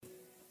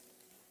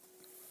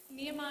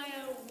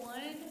Nehemiah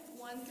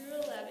 1 through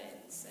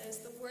 11 says,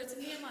 "The words of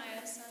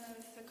Nehemiah, son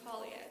of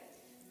Hakaliah,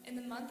 in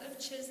the month of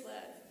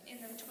Chislev,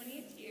 in the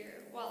 20th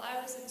year, while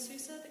I was in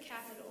Susa, the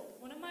capital,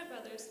 one of my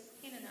brothers,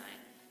 Hanani,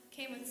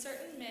 came with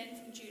certain men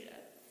from Judah,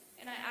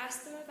 and I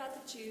asked them about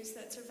the Jews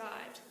that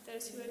survived,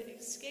 those who had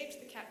escaped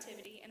the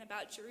captivity, and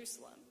about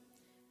Jerusalem.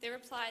 They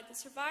replied, 'The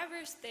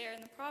survivors there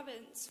in the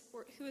province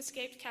who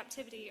escaped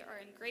captivity are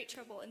in great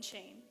trouble and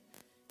shame.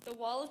 The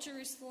wall of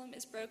Jerusalem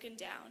is broken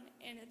down,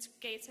 and its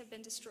gates have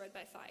been destroyed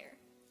by fire.'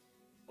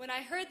 When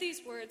I heard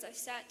these words, I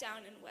sat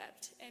down and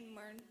wept and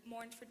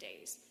mourned for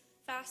days,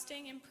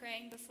 fasting and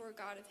praying before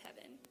God of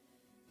heaven.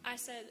 I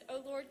said, 'O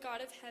Lord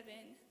God of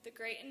heaven, the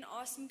great and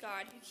awesome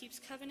God who keeps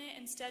covenant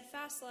and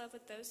steadfast love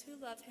with those who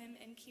love him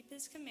and keep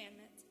his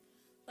commandments,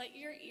 let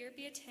your ear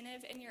be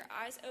attentive and your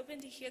eyes open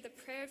to hear the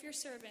prayer of your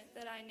servant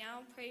that I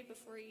now pray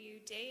before you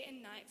day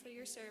and night for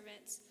your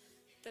servants,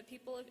 the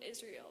people of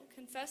Israel,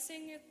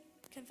 confessing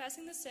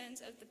the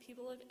sins of the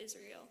people of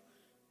Israel,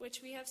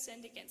 which we have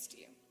sinned against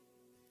you.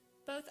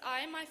 Both I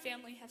and my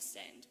family have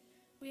sinned.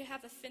 We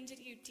have offended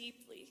you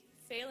deeply,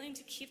 failing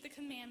to keep the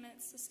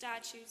commandments, the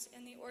statutes,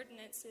 and the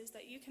ordinances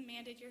that you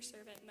commanded your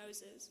servant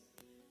Moses.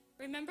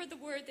 Remember the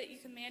word that you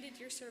commanded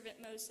your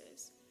servant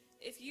Moses.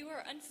 If you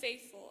are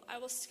unfaithful, I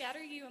will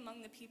scatter you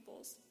among the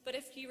peoples. But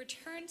if you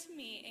return to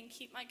me and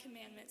keep my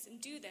commandments and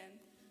do them,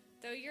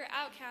 though your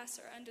outcasts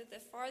are under the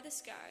farthest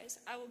skies,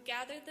 I will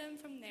gather them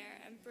from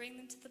there and bring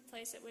them to the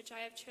place at which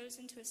I have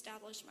chosen to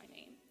establish my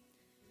name.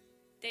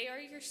 They are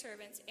your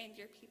servants and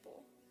your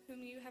people,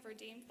 whom you have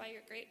redeemed by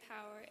your great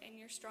power and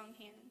your strong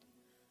hand.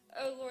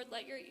 O Lord,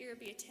 let your ear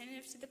be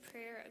attentive to the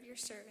prayer of your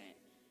servant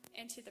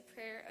and to the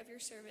prayer of your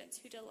servants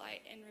who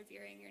delight in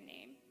revering your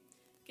name.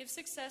 Give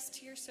success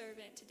to your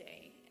servant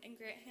today and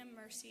grant him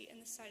mercy in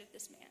the sight of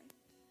this man.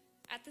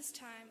 At this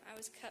time I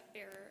was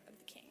cupbearer of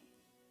the king."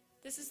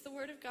 This is the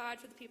word of God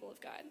for the people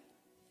of God.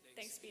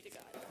 Thanks be to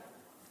God.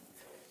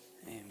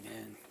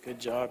 Amen. Good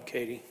job,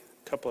 Katie.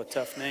 A couple of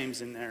tough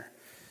names in there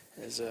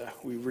as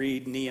we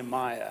read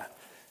Nehemiah.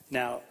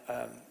 Now,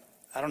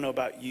 I don't know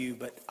about you,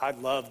 but I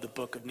love the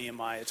book of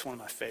Nehemiah. It's one of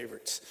my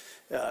favorites.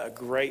 A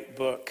great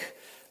book.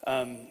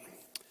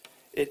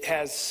 It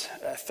has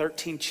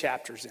 13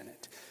 chapters in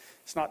it.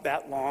 It's not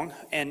that long,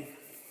 and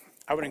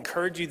I would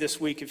encourage you this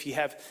week, if you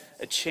have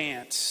a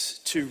chance,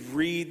 to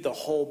read the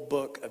whole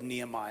book of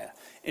Nehemiah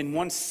in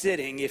one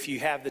sitting if you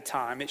have the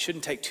time. It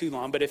shouldn't take too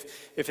long, but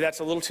if that's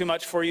a little too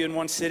much for you in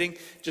one sitting,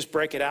 just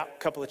break it out a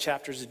couple of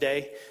chapters a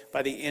day.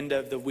 By the end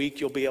of the week,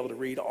 you'll be able to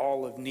read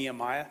all of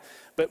Nehemiah.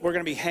 But we're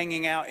going to be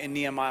hanging out in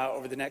Nehemiah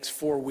over the next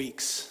 4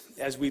 weeks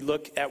as we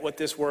look at what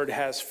this word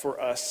has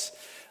for us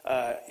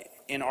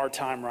in our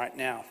time right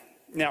now.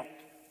 Now,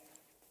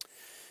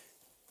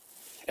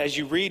 as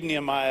you read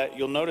Nehemiah,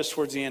 you'll notice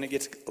towards the end it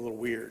gets a little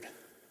weird.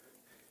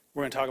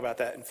 We're going to talk about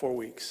that in 4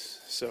 weeks,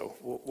 so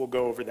we'll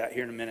go over that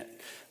here in a minute.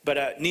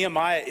 But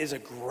Nehemiah is a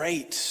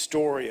great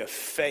story of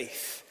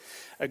faith,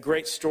 a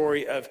great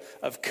story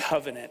of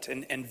covenant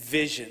and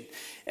vision.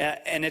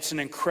 And it's an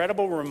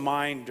incredible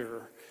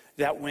reminder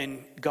that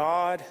when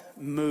God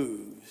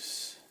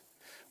moves,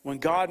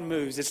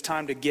 it's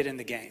time to get in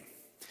the game.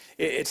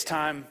 It's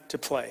time to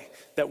play,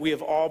 that we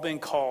have all been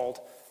called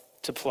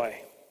to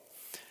play.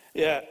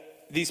 Yeah.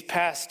 These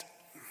past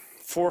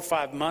 4 or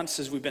 5 months,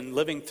 as we've been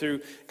living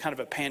through kind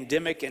of a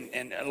pandemic,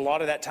 and a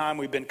lot of that time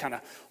we've been kind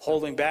of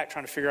holding back,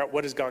 trying to figure out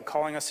what is God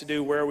calling us to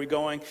do, where are we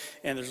going,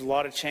 and there's a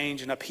lot of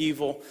change and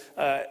upheaval.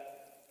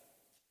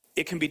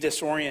 It can be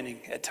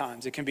disorienting at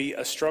times. It can be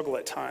a struggle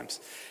at times.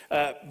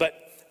 But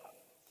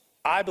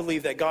I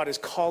believe that God is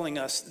calling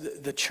us,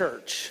 the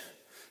church,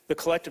 the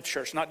collective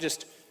church, not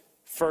just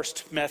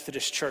First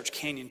Methodist Church,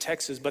 Canyon,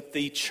 Texas, but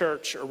the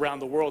church around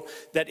the world,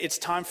 that it's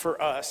time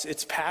for us,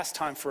 it's past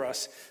time for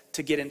us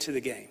to get into the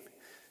game,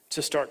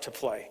 to start to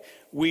play.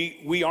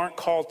 We aren't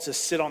called to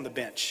sit on the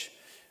bench.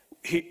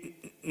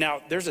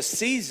 Now, there's a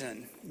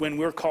season when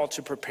we're called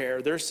to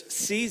prepare. There's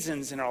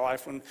seasons in our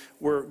life when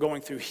we're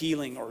going through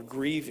healing or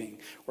grieving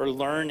or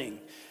learning.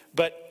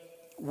 But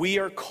we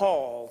are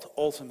called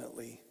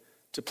ultimately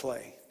to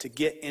play, to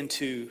get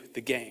into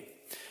the game.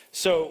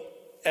 So,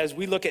 as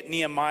we look at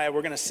Nehemiah,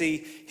 we're going to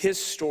see his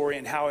story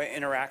and how it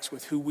interacts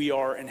with who we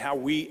are and how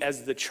we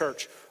as the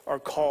church are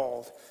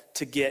called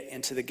to get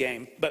into the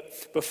game.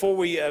 But before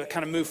we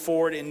kind of move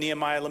forward in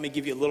Nehemiah, let me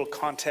give you a little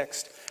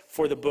context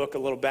for the book, a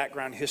little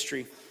background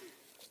history.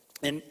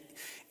 In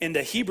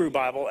the Hebrew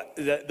Bible,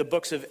 the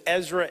books of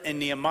Ezra and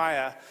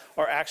Nehemiah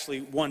are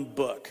actually one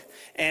book.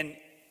 And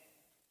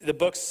the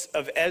books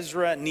of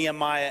Ezra,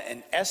 Nehemiah,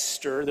 and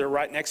Esther, they're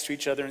right next to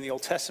each other in the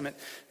Old Testament.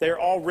 They're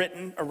all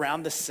written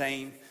around the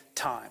same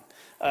time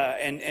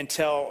and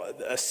tell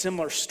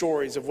similar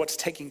stories of what's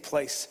taking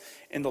place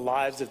in the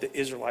lives of the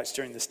Israelites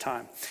during this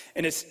time.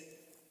 And it's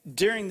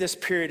during this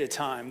period of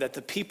time that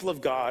the people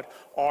of God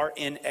are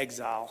in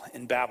exile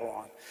in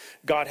Babylon.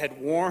 God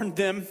had warned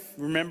them,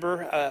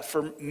 remember,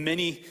 for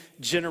many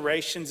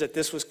generations that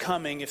this was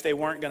coming if they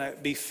weren't going to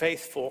be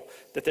faithful,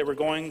 that they were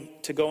going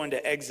to go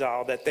into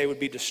exile, that they would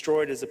be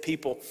destroyed as a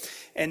people.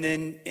 And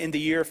then in the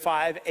year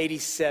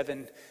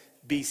 587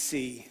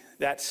 BC.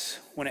 That's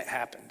when it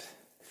happened.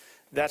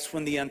 That's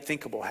when the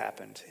unthinkable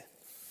happened.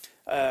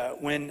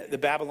 When the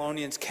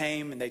Babylonians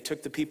came and they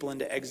took the people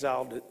into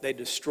exile, they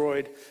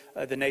destroyed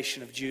the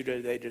nation of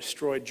Judah. They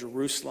destroyed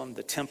Jerusalem,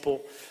 the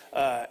temple,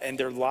 and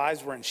their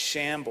lives were in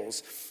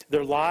shambles.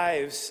 Their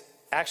lives,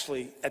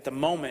 actually, at the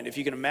moment, if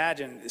you can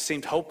imagine, it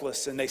seemed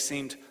hopeless and they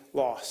seemed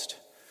lost.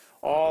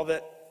 All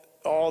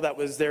that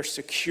was their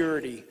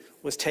security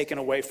was taken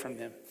away from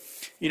them.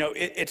 You know,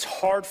 it's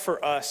hard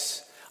for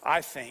us,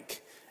 I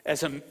think,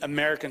 as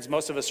Americans.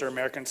 Most of us are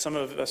Americans, some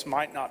of us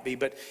might not be,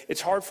 but it's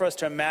hard for us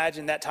to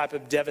imagine that type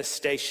of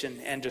devastation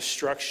and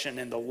destruction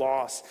and the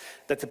loss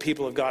that the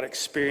people of God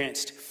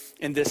experienced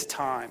in this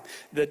time,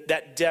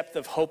 that depth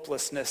of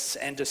hopelessness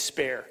and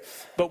despair.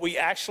 But we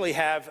actually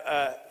have,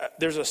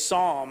 there's a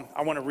psalm,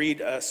 I want to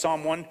read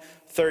Psalm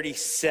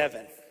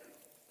 137.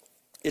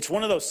 It's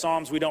one of those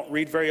psalms we don't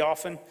read very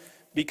often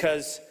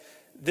because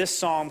this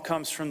psalm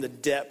comes from the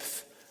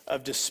depth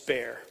of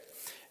despair.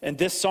 And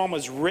this psalm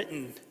was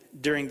written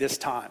during this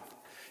time.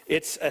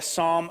 It's a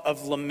psalm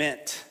of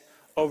lament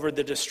over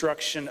the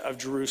destruction of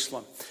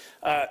Jerusalem.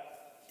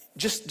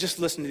 Just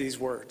listen to these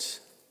words.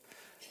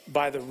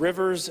 By the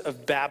rivers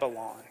of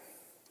Babylon,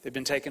 they've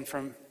been taken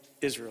from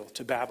Israel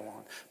to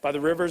Babylon. By the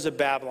rivers of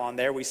Babylon,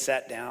 there we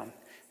sat down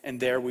and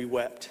there we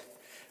wept.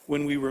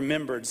 When we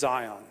remembered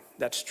Zion,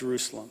 that's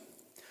Jerusalem.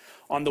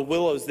 On the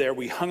willows there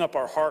we hung up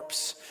our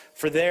harps,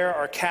 for there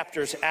our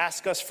captors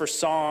ask us for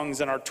songs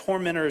and our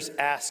tormentors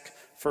ask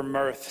for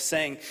mirth,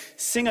 saying,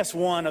 sing us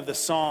one of the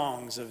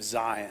songs of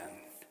Zion.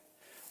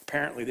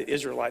 Apparently the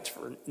Israelites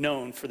were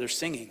known for their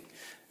singing,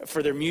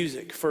 for their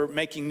music, for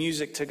making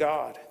music to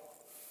God.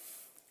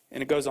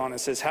 And it goes on and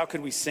says, how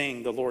could we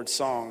sing the Lord's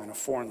song in a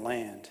foreign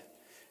land?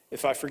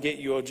 If I forget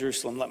you, O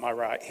Jerusalem, let my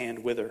right hand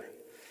wither.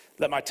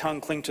 Let my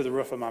tongue cling to the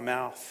roof of my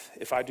mouth.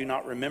 If I do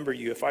not remember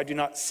you, if I do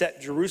not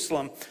set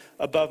Jerusalem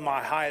above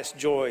my highest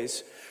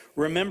joys,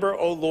 remember,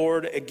 O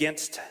Lord,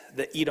 against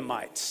the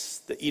Edomites.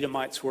 The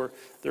Edomites were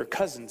their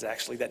cousins,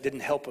 actually, that didn't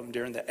help them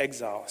during the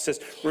exile. It says,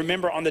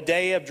 remember on the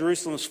day of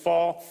Jerusalem's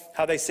fall,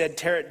 how they said,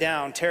 tear it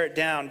down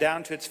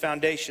to its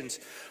foundations.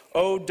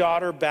 O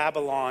daughter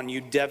Babylon,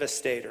 you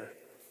devastator.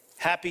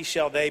 Happy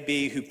shall they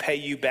be who pay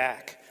you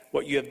back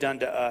what you have done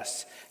to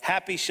us.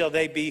 Happy shall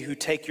they be who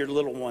take your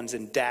little ones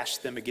and dash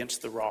them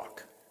against the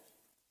rock.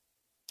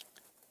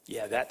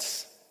 Yeah,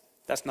 that's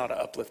not an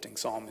uplifting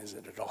psalm, is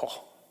it at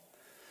all?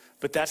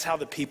 But that's how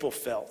the people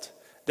felt.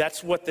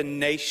 That's what the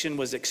nation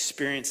was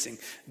experiencing.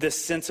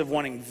 This sense of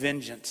wanting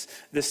vengeance,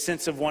 this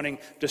sense of wanting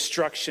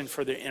destruction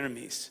for their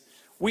enemies.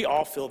 We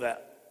all feel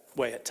that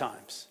way at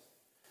times.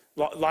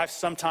 Life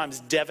sometimes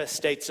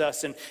devastates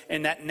us,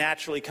 and that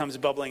naturally comes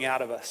bubbling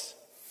out of us.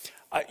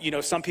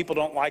 Some people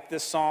don't like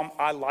this psalm.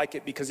 I like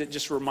it because it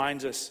just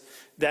reminds us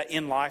that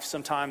in life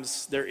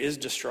sometimes there is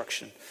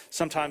destruction.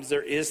 Sometimes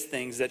there is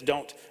things that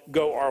don't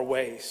go our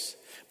ways.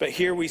 But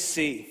here we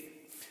see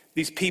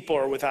these people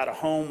are without a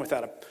home,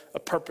 without a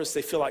purpose.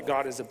 They feel like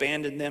God has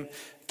abandoned them.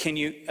 Can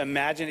you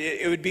imagine?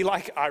 It would be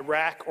like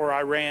Iraq or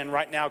Iran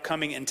right now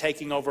coming and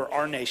taking over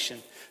our nation,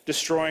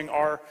 destroying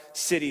our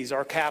cities,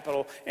 our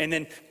capital, and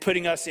then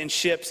putting us in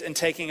ships and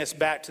taking us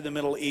back to the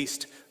Middle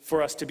East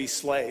for us to be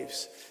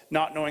slaves,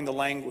 not knowing the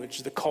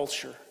language, the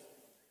culture.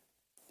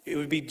 It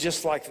would be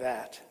just like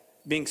that,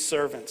 being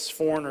servants,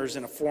 foreigners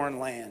in a foreign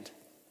land.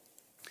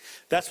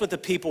 That's what the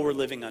people were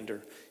living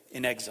under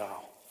in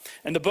exile.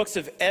 And the books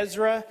of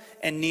Ezra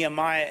and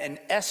Nehemiah and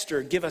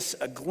Esther give us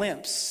a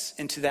glimpse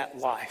into that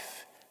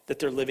life that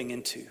they're living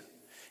into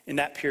in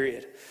that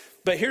period.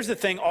 But here's the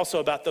thing also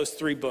about those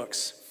three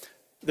books.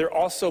 They're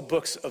also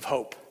books of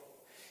hope.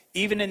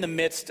 Even in the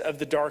midst of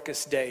the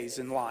darkest days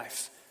in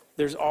life,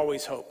 there's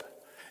always hope.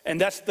 And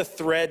that's the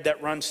thread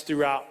that runs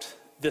throughout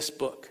this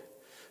book.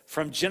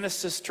 From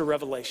Genesis to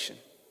Revelation.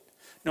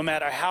 No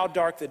matter how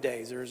dark the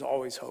days, there's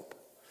always hope.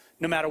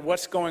 No matter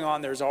what's going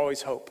on, there's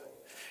always hope.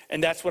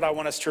 And that's what I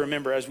want us to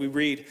remember as we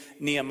read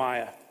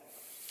Nehemiah.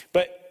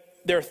 But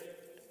there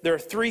are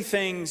three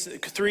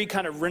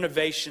kind of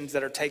renovations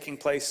that are taking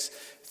place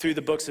through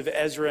the books of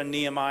Ezra,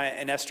 Nehemiah,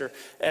 and Esther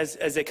as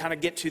they kind of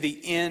get to the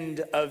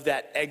end of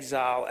that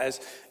exile, as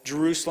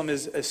Jerusalem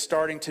is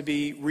starting to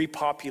be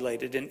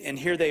repopulated. And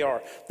here they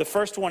are. The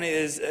first one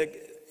is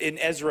in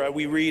Ezra,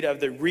 we read of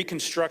the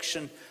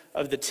reconstruction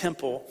of the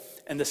temple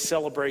and the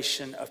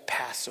celebration of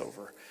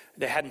Passover.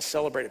 They hadn't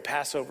celebrated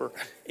Passover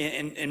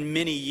in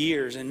many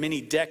years, in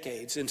many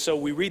decades. And so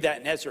we read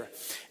that in Ezra.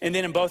 And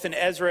then in both in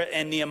Ezra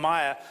and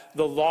Nehemiah,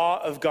 the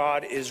law of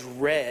God is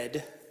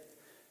read.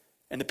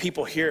 And the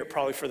people hear it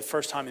probably for the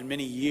first time in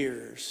many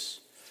years.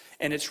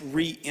 And it's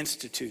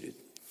reinstituted.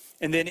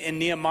 And then in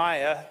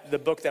Nehemiah, the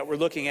book that we're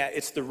looking at,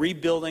 it's the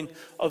rebuilding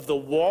of the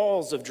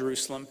walls of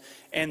Jerusalem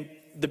and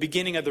the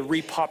beginning of the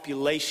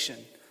repopulation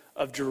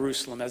of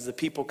Jerusalem as the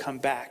people come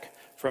back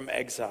from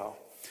exile.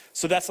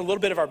 So that's a little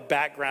bit of our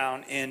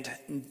background in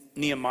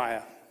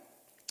Nehemiah.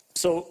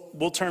 So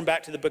we'll turn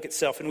back to the book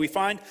itself. And we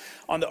find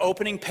on the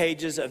opening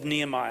pages of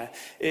Nehemiah,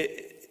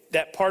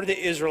 that part of the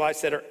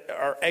Israelites that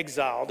are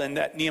exiled, and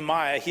that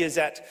Nehemiah, he is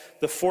at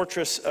the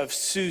fortress of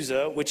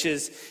Susa, which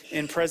is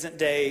in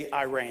present-day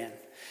Iran.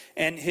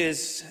 And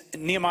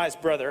Nehemiah's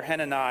brother,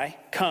 Hanani,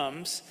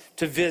 comes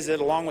to visit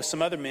along with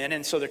some other men.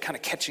 And so they're kind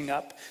of catching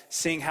up,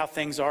 seeing how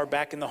things are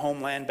back in the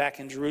homeland, back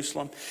in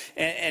Jerusalem.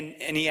 And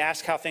he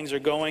asks how things are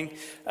going.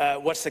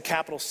 What's the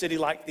capital city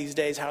like these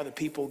days? How are the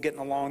people getting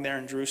along there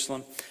in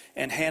Jerusalem?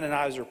 And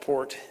Hananiah's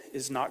report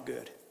is not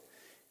good.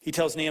 He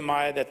tells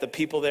Nehemiah that the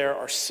people there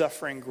are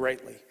suffering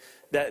greatly,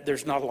 that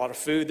there's not a lot of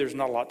food, there's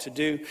not a lot to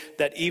do,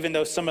 that even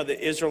though some of the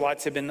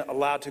Israelites have been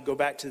allowed to go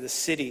back to the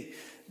city,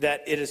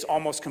 that it is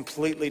almost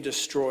completely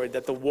destroyed,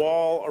 that the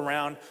wall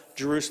around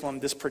Jerusalem,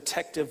 this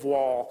protective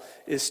wall,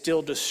 is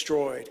still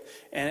destroyed,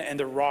 and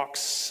the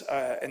rocks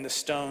and the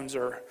stones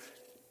are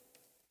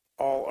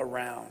all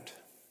around,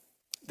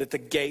 that the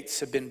gates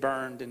have been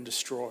burned and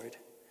destroyed.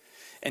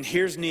 And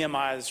here's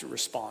Nehemiah's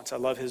response. I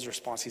love his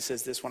response. He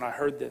says this: when I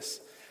heard this,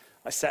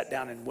 I sat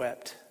down and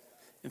wept.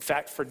 In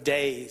fact, for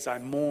days I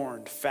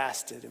mourned,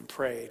 fasted, and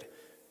prayed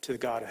to the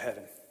God of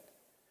heaven.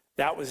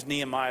 That was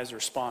Nehemiah's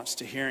response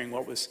to hearing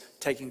what was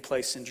taking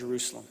place in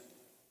Jerusalem.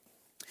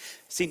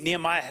 See,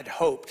 Nehemiah had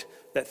hoped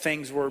that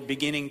things were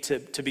beginning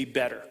to be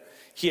better.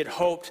 He had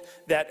hoped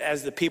that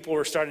as the people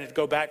were starting to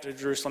go back to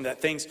Jerusalem, that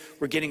things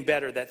were getting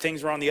better, that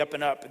things were on the up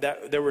and up,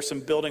 that there were some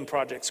building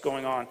projects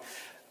going on,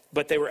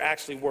 but they were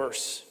actually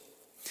worse.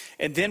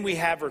 And then we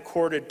have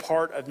recorded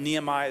part of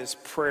Nehemiah's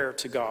prayer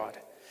to God.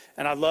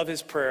 And I love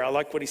his prayer. I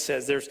like what he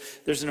says.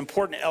 There's an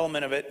important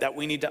element of it that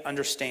we need to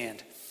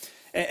understand.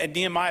 And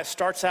Nehemiah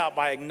starts out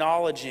by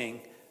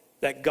acknowledging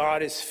that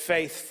God is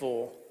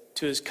faithful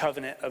to his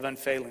covenant of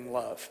unfailing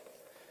love.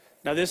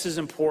 Now, this is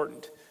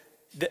important.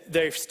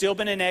 They've still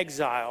been in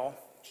exile.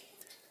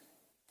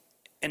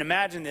 And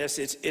imagine this,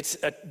 it's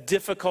a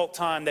difficult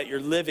time that you're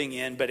living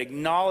in, but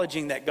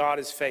acknowledging that God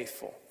is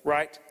faithful,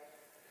 right?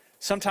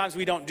 Sometimes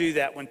we don't do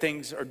that when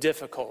things are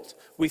difficult.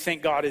 We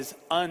think God is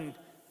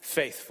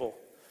unfaithful.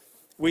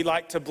 We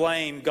like to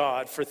blame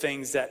God for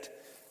things that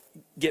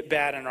get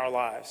bad in our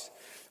lives.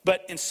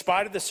 But in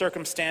spite of the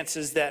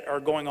circumstances that are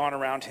going on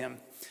around him,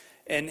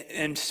 and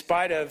in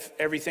spite of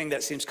everything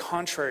that seems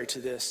contrary to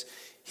this,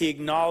 he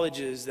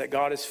acknowledges that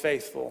God is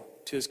faithful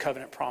to his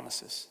covenant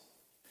promises.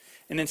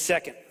 And then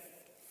second,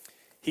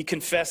 he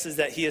confesses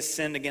that he has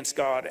sinned against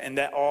God and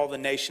that all the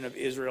nation of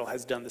Israel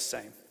has done the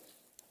same.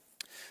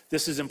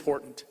 This is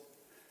important.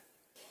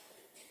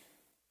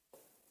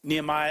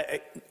 Nehemiah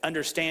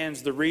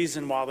understands the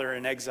reason why they're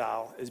in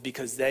exile is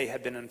because they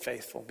have been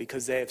unfaithful,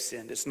 because they have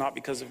sinned. It's not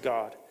because of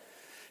God.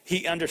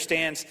 He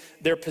understands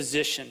their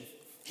position.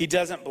 He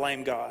doesn't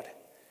blame God.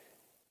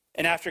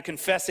 And after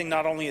confessing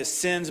not only his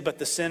sins, but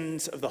the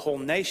sins of the whole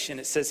nation,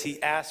 it says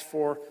he asked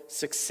for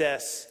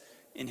success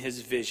in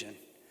his vision,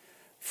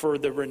 for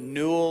the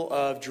renewal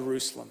of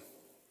Jerusalem,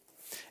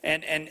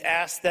 and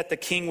asked that the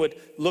king would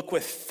look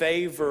with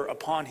favor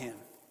upon him.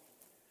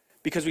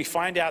 Because we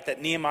find out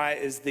that Nehemiah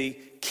is the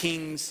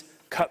king's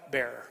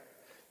cupbearer.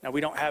 Now, we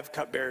don't have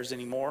cupbearers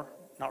anymore,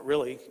 not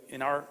really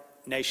in our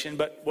nation,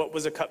 but what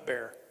was a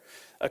cupbearer?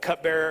 A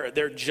cupbearer,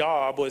 their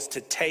job was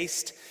to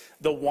taste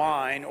the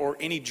wine or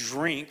any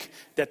drink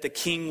that the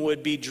king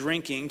would be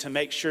drinking to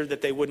make sure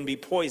that they wouldn't be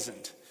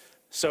poisoned.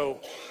 So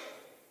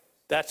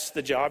that's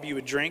the job. You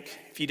would drink.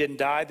 If you didn't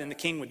die, then the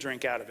king would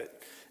drink out of it.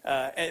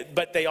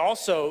 But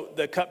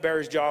the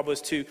cupbearer's job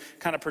was to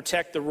kind of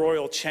protect the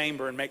royal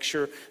chamber and make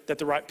sure that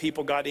the right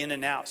people got in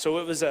and out. So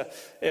it was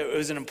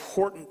an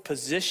important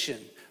position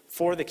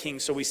for the king.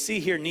 So we see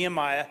here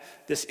Nehemiah,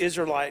 this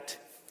Israelite,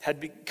 had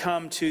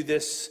become to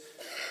this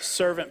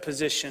servant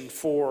position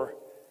for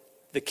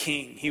the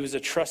king. He was a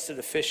trusted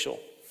official.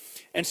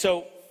 And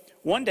so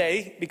one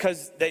day,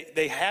 because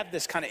they have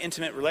this kind of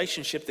intimate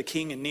relationship, the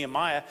king and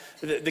Nehemiah,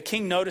 the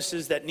king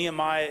notices that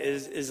Nehemiah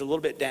is a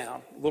little bit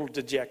down, a little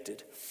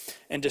dejected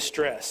and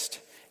distressed.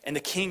 And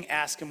the king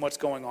asks him what's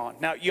going on.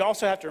 Now, you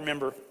also have to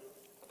remember,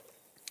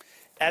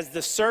 as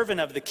the servant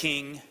of the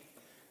king,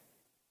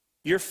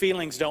 your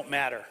feelings don't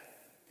matter.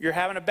 You're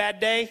having a bad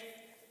day?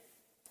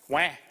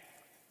 Wah.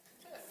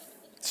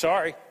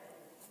 Sorry.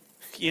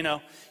 You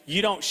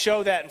don't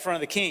show that in front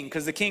of the king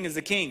because the king is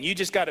the king. You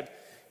just got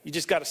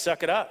to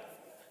suck it up.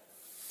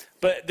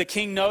 But the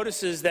king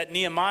notices that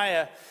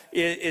Nehemiah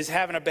is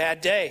having a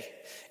bad day.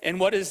 And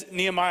what does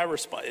Nehemiah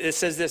respond? It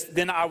says this: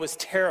 then I was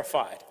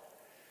terrified.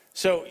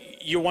 So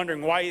you're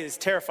wondering why he is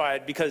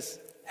terrified, because,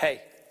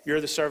 hey,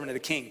 you're the servant of the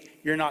king.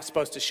 You're not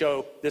supposed to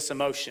show this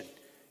emotion.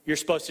 You're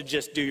supposed to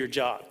just do your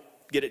job,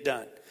 get it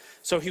done.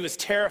 So he was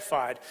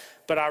terrified,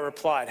 but I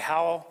replied,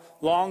 how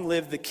long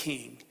live the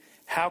king?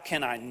 How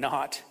can I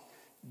not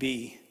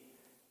be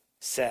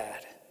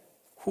sad?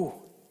 Whew.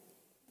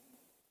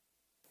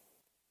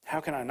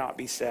 How can I not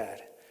be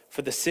sad?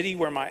 For the city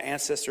where my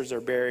ancestors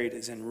are buried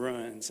is in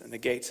ruins, and the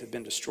gates have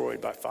been destroyed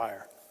by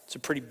fire. It's a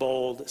pretty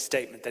bold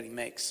statement that he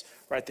makes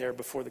right there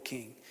before the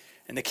king.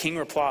 And the king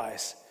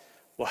replies,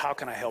 well, how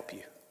can I help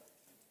you?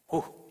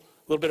 Whew.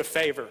 A little bit of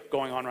favor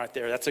going on right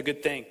there. That's a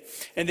good thing.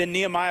 And then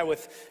Nehemiah,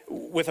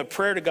 with a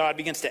prayer to God,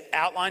 begins to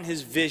outline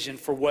his vision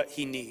for what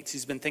he needs.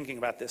 He's been thinking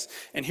about this.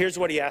 And here's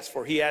what he asked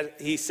for.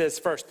 He says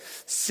first,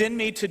 send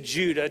me to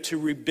Judah to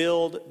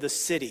rebuild the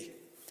city,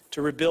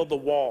 to rebuild the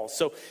walls.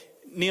 So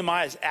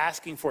Nehemiah is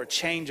asking for a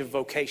change of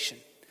vocation.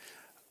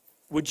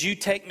 Would you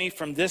take me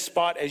from this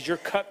spot as your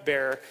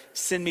cupbearer,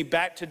 send me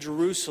back to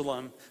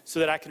Jerusalem so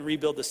that I can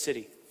rebuild the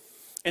city?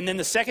 And then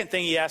the second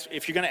thing he asked,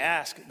 if you're going to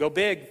ask, go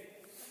big.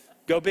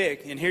 Go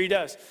big. And here he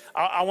does.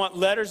 I want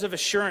letters of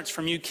assurance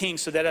from you, king,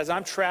 so that as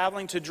I'm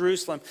traveling to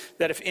Jerusalem,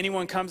 that if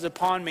anyone comes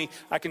upon me,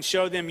 I can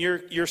show them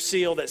your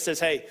seal that says,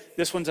 hey,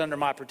 this one's under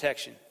my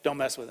protection. Don't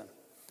mess with him.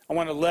 I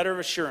want a letter of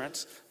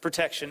assurance,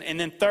 protection. And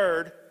then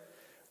third,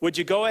 would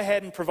you go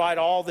ahead and provide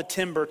all the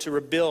timber to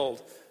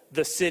rebuild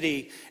the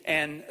city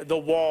and the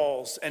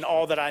walls and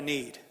all that I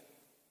need?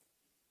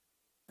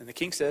 And the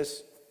king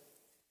says,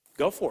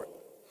 go for it.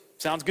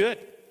 Sounds good.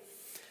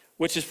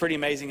 Which is pretty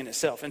amazing in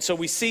itself. And so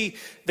we see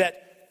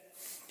that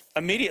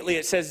immediately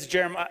it says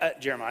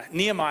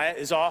Nehemiah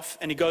is off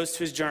and he goes to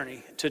his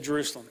journey to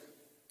Jerusalem.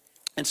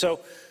 And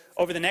so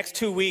over the next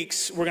 2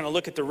 weeks, we're going to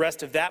look at the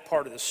rest of that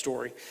part of the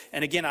story.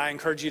 And again, I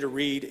encourage you to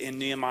read in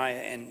Nehemiah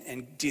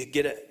and to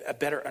get a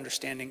better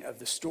understanding of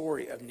the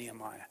story of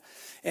Nehemiah.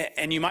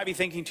 And you might be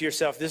thinking to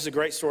yourself, this is a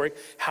great story.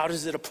 How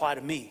does it apply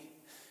to me?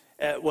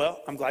 Well,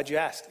 I'm glad you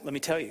asked. Let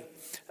me tell you.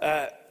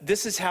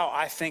 This is how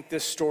I think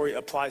this story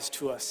applies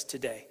to us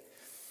today.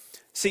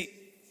 See,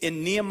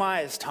 in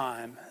Nehemiah's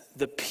time,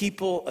 the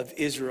people of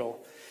Israel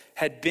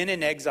had been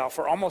in exile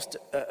for almost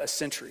a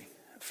century,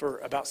 for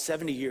about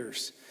 70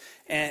 years.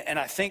 And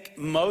I think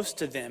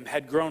most of them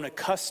had grown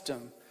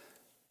accustomed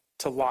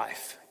to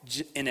life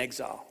in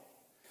exile.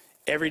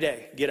 Every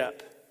day, get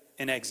up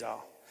in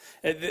exile.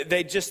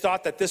 They just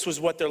thought that this was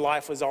what their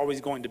life was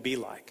always going to be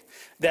like.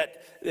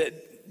 That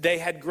they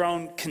had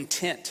grown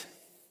content.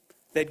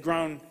 They'd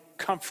grown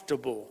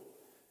comfortable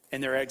in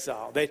their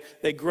exile.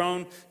 They'd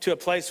grown to a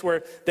place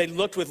where they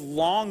looked with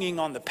longing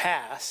on the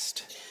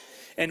past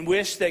and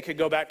wished they could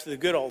go back to the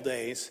good old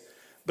days,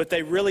 but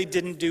they really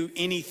didn't do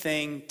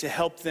anything to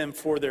help them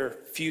for their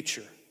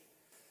future.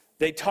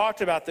 They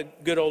talked about the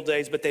good old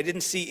days, but they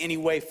didn't see any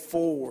way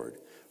forward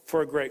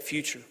for a great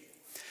future.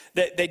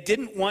 They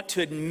didn't want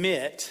to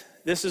admit,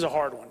 this is a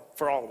hard one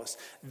for all of us,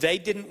 they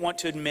didn't want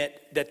to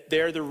admit that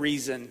they're the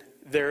reason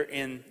they're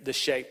in the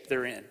shape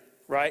they're in,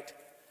 right?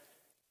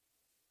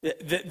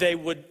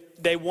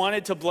 They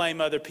wanted to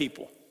blame other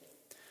people.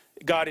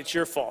 God, it's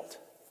your fault,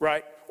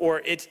 right?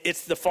 Or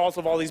it's the fault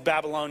of all these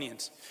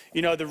Babylonians.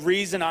 You know, the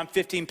reason I'm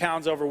 15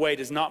 pounds overweight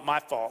is not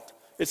my fault.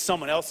 It's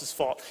someone else's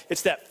fault.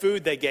 It's that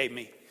food they gave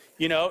me.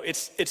 You know,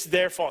 it's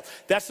their fault.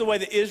 That's the way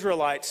the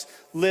Israelites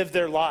lived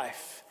their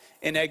life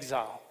in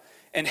exile.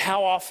 And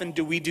how often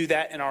do we do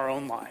that in our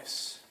own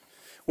lives?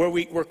 Where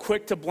we're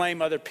quick to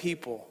blame other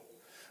people,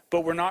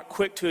 but we're not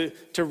quick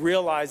to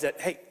realize that,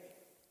 hey,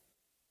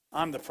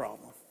 I'm the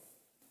problem.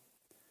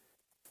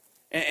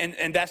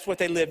 And that's what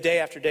they lived day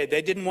after day.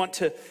 They didn't want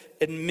to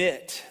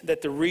admit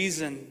that the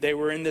reason they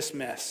were in this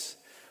mess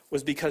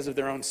was because of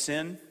their own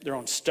sin, their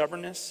own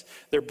stubbornness,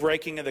 their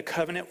breaking of the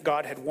covenant.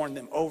 God had warned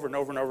them over and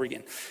over and over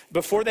again.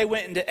 Before they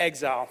went into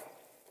exile,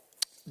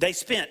 they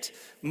spent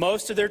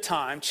most of their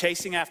time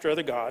chasing after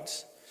other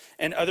gods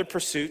and other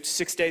pursuits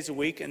 6 days a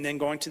week, and then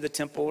going to the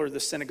temple or the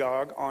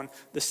synagogue on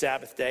the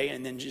Sabbath day,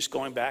 and then just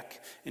going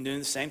back and doing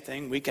the same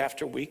thing week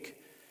after week.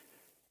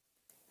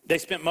 They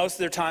spent most of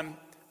their time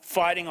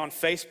fighting on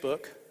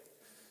Facebook,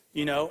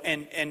 you know,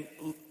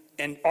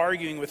 and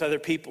arguing with other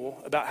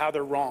people about how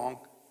they're wrong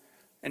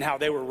and how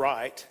they were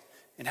right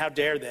and how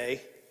dare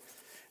they.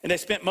 And they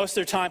spent most of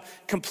their time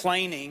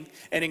complaining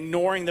and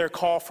ignoring their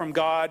call from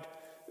God.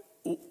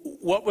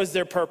 What was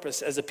their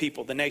purpose as a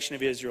people, the nation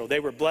of Israel? They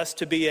were blessed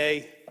to be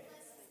a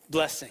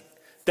blessing.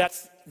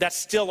 That's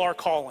still our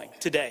calling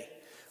today.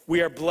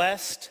 We are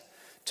blessed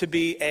to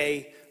be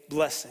a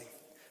blessing.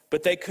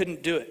 But they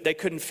couldn't do it. They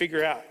couldn't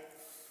figure out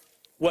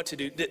what to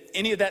do. Did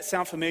any of that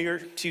sound familiar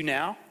to you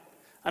now?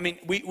 I mean,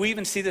 we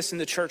even see this in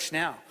the church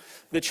now.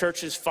 The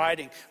church is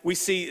fighting. We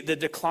see the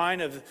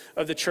decline of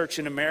the church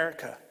in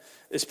America,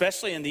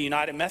 especially in the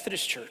United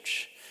Methodist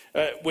Church,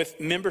 with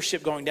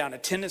membership going down,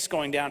 attendance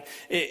going down.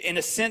 In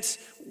a sense,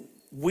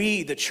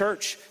 we, the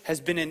church, has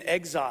been in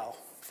exile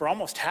for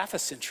almost half a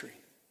century,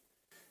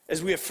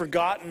 as we have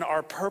forgotten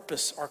our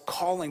purpose, our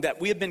calling, that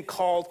we have been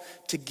called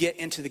to get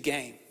into the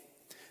game,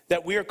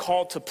 that we are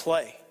called to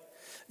play,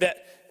 that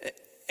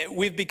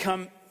we've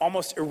become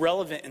almost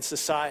irrelevant in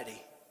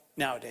society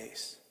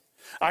nowadays.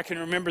 I can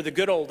remember the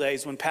good old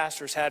days when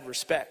pastors had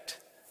respect.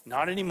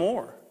 Not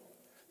anymore.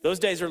 Those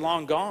days are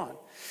long gone.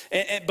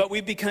 But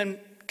we become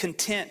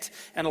content,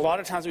 and a lot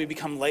of times we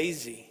become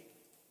lazy.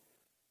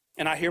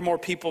 And I hear more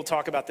people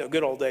talk about the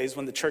good old days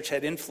when the church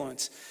had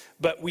influence,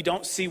 but we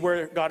don't see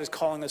where God is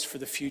calling us for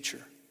the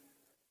future.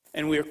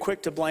 And we are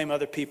quick to blame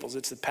other people's.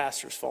 It's the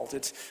pastor's fault.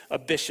 It's a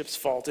bishop's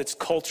fault. It's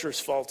culture's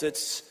fault.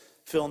 It's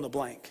fill in the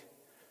blank.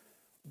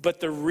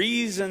 But the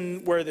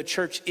reason where the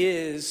church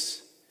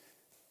is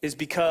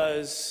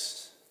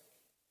because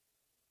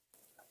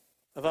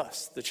of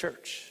us, the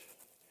church.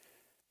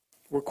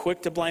 We're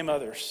quick to blame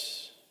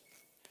others.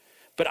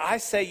 But I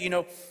say,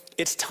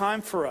 it's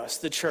time for us,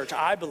 the church,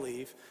 I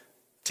believe,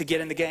 to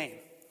get in the game.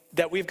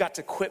 That we've got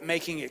to quit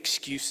making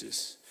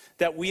excuses.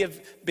 That we have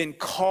been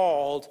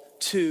called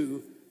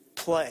to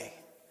play,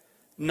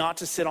 not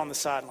to sit on the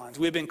sidelines.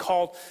 We've been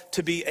called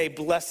to be a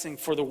blessing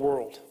for the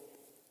world.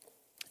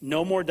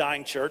 No more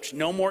dying church,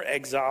 no more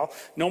exile,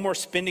 no more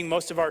spending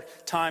most of our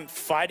time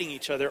fighting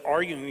each other,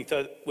 arguing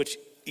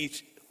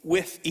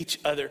with each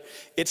other.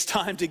 It's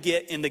time to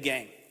get in the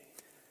game.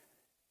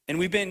 And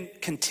we've been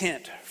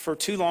content for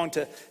too long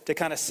to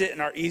kind of sit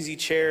in our easy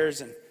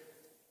chairs,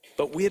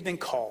 but we have been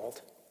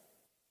called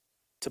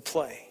to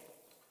play.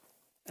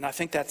 And I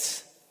think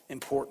that's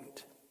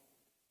important.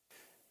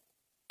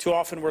 Too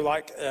often we're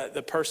like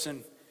the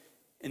person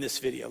in this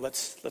video.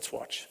 Let's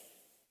watch.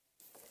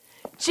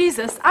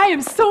 Jesus, I am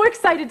so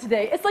excited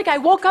today. It's like I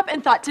woke up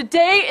and thought,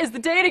 today is the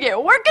day to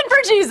get working for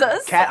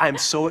Jesus. Kat, I'm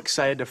so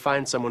excited to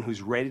find someone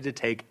who's ready to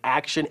take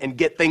action and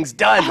get things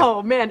done.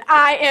 Oh, man,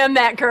 I am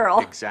that girl.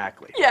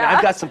 Exactly. Yeah. And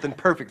I've got something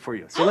perfect for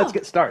you, so let's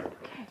get started.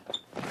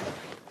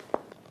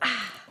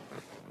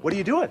 What are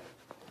you doing?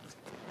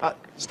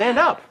 Stand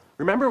up.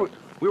 Remember,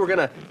 we were going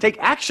to take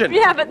action.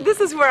 Yeah, but this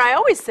is where I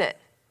always sit.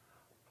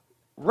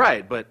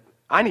 Right, but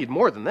I need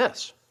more than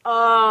this.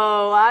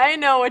 Oh, I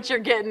know what you're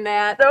getting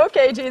at.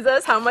 Okay,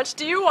 Jesus, how much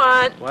do you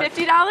want? What?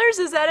 $50?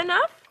 Is that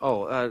enough?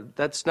 Oh,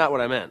 that's not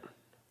what I meant.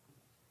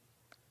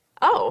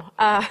 Oh,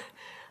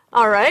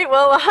 all right.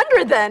 Well,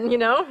 100 then,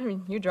 I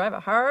mean, you drive a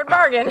hard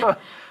bargain.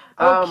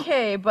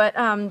 Okay, but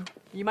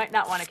you might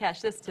not want to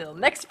cash this till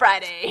next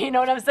Friday. You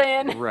know what I'm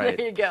saying? Right.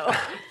 There you go.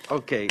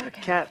 Okay,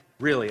 Kat,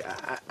 really,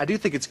 I do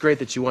think it's great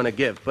that you want to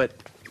give, but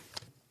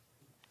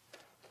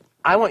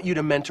I want you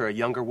to mentor a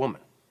younger woman.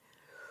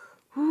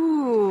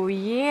 Ooh,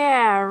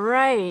 yeah,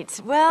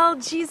 right. Well,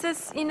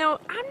 Jesus, I'm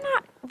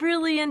not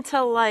really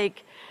into,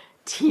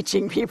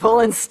 teaching people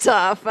and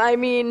stuff. I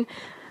mean,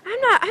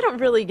 I don't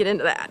really get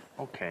into that.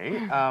 Okay,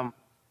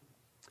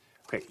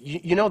 okay,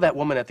 you know that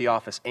woman at the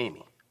office,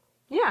 Amy?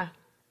 Yeah.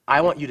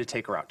 I want you to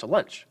take her out to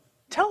lunch.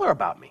 Tell her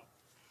about me.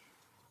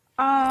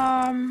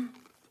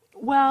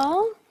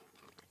 Well,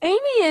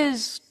 Amy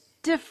is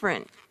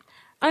different.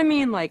 I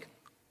mean,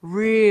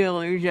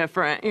 really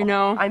different,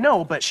 I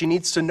know, but she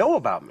needs to know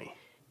about me.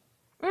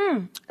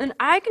 And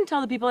I can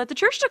tell the people at the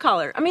church to call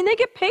her. I mean, they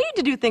get paid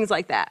to do things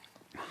like that.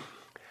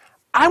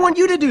 I want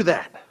you to do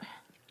that.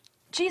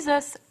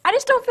 Jesus, I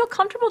just don't feel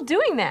comfortable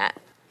doing that.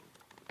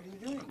 What are you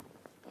doing?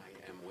 I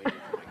am waiting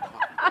for my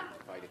coffee,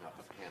 fighting off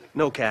a panic.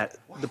 No, Kat,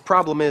 the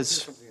problem is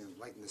Something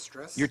to lighten the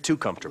stress. you're too A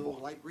comfortable.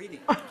 little light reading.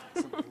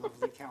 Some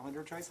lovely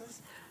calendar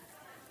choices.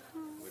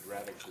 Would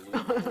rather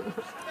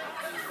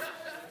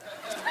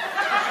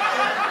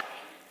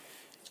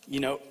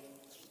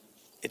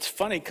It's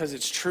funny because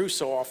it's true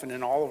so often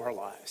in all of our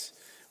lives.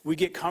 We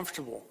get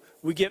comfortable.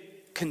 We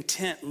get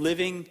content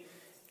living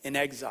in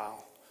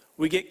exile.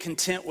 We get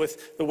content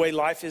with the way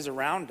life is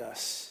around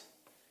us.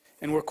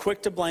 And we're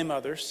quick to blame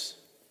others,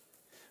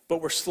 but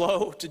we're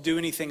slow to do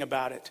anything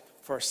about it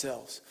for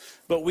ourselves.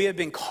 But we have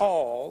been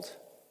called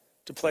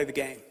to play the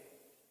game.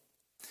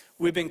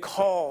 We've been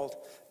called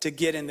to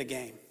get in the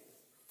game.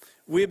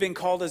 We have been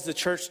called as the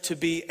church to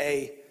be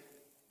a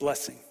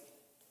blessing.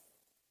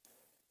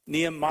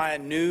 Nehemiah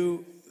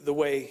knew the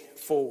way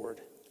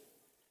forward,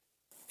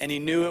 and he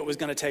knew it was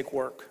going to take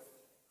work.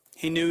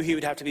 He knew he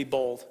would have to be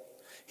bold.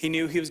 He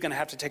knew he was going to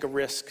have to take a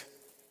risk.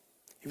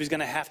 He was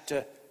going to have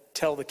to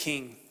tell the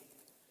king.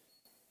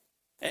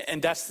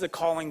 And that's the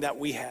calling that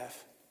we have.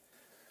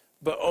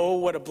 But oh,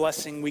 what a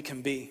blessing we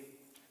can be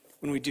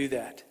when we do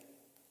that.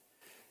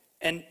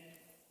 And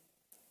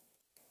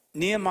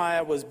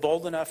Nehemiah was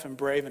bold enough and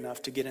brave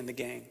enough to get in the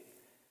game.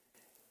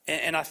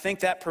 And I think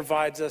that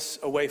provides us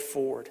a way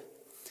forward.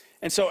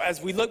 And so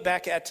as we look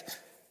back at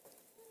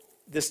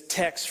this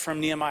text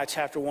from Nehemiah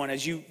chapter 1,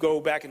 as you go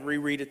back and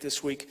reread it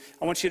this week,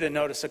 I want you to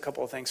notice a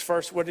couple of things.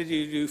 First, what did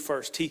he do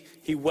first?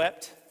 He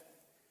wept,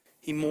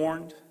 he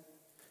mourned,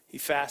 he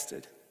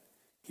fasted,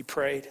 he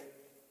prayed,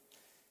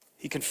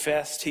 he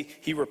confessed,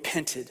 he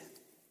repented.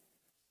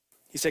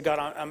 He said, God,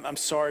 I'm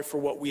sorry for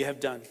what we have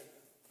done.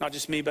 Not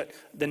just me, but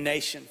the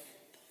nation.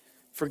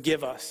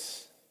 Forgive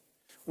us.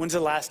 When's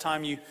the last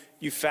time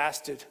you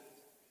fasted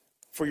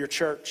for your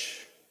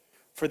church?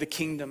 For the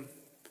kingdom?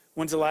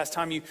 When's the last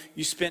time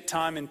you spent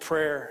time in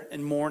prayer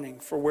and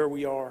mourning for where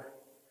we are?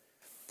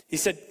 He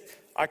said,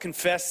 I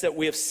confess that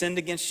we have sinned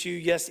against you.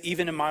 Yes,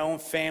 even in my own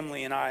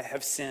family and I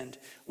have sinned.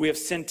 We have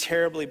sinned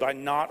terribly by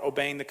not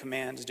obeying the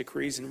commands,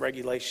 decrees, and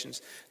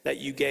regulations that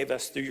you gave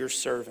us through your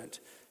servant,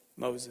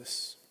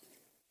 Moses.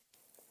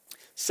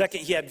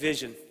 Second, he had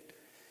vision.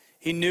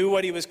 He knew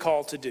what he was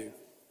called to do.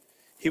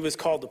 He was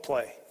called to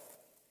play.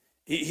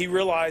 He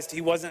realized he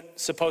wasn't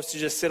supposed to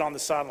just sit on the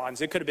sidelines.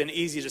 It could have been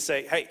easy to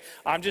say, hey,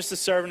 I'm just a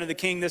servant of the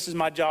king. This is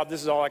my job.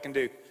 This is all I can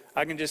do.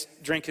 I can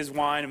just drink his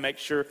wine and make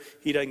sure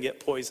he doesn't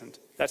get poisoned.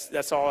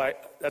 That's all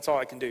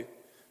I can do.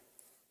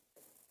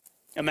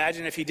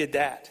 Imagine if he did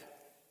that.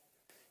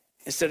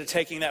 instead of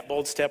taking that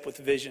bold step with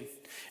vision.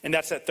 And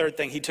that's that third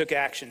thing. He took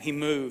action. He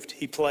moved.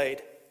 He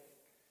played.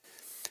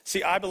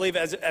 See, I believe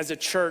as a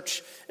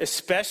church,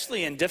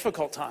 especially in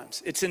difficult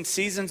times, it's in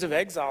seasons of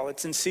exile,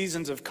 it's in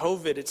seasons of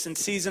COVID, it's in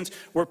seasons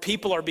where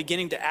people are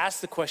beginning to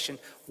ask the question,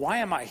 why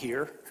am I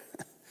here?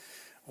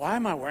 Why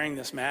am I wearing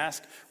this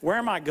mask? Where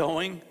am I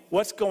going?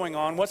 What's going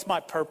on? What's my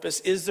purpose?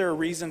 Is there a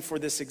reason for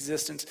this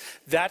existence?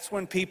 That's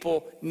when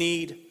people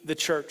need the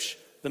church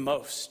the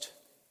most.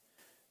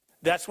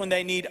 That's when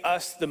they need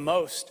us the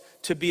most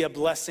to be a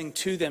blessing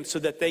to them so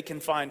that they can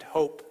find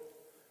hope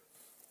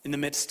in the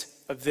midst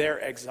of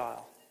their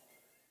exile,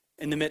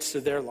 in the midst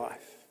of their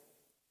life.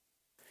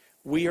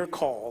 We are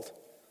called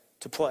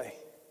to play.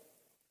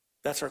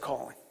 That's our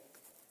calling.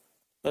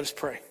 Let us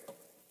pray.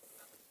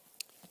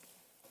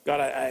 God,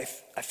 I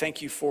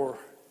thank you for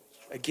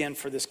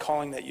this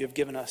calling that you have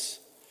given us.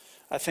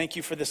 I thank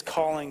you for this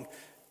calling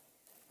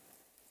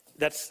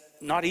that's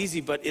not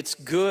easy, but it's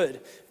good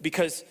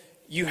because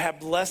you have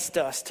blessed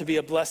us to be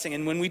a blessing.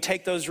 And when we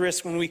take those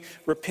risks, when we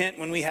repent,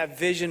 when we have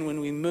vision, when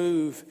we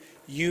move,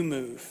 you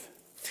move.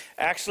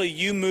 Actually,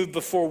 you move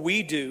before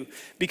we do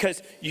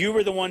because you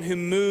were the one who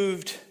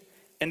moved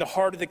in the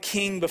heart of the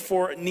king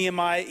before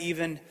Nehemiah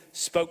even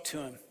spoke to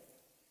him.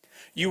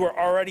 You were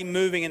already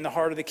moving in the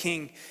heart of the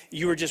king.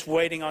 You were just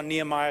waiting on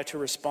Nehemiah to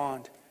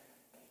respond.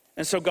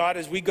 And so, God,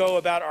 as we go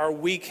about our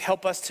week,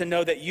 help us to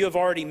know that you have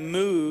already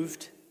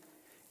moved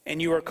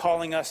and you are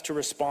calling us to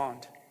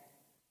respond.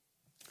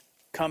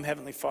 Come,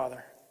 Heavenly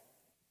Father.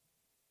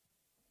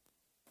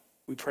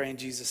 We pray in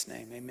Jesus'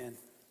 name. Amen.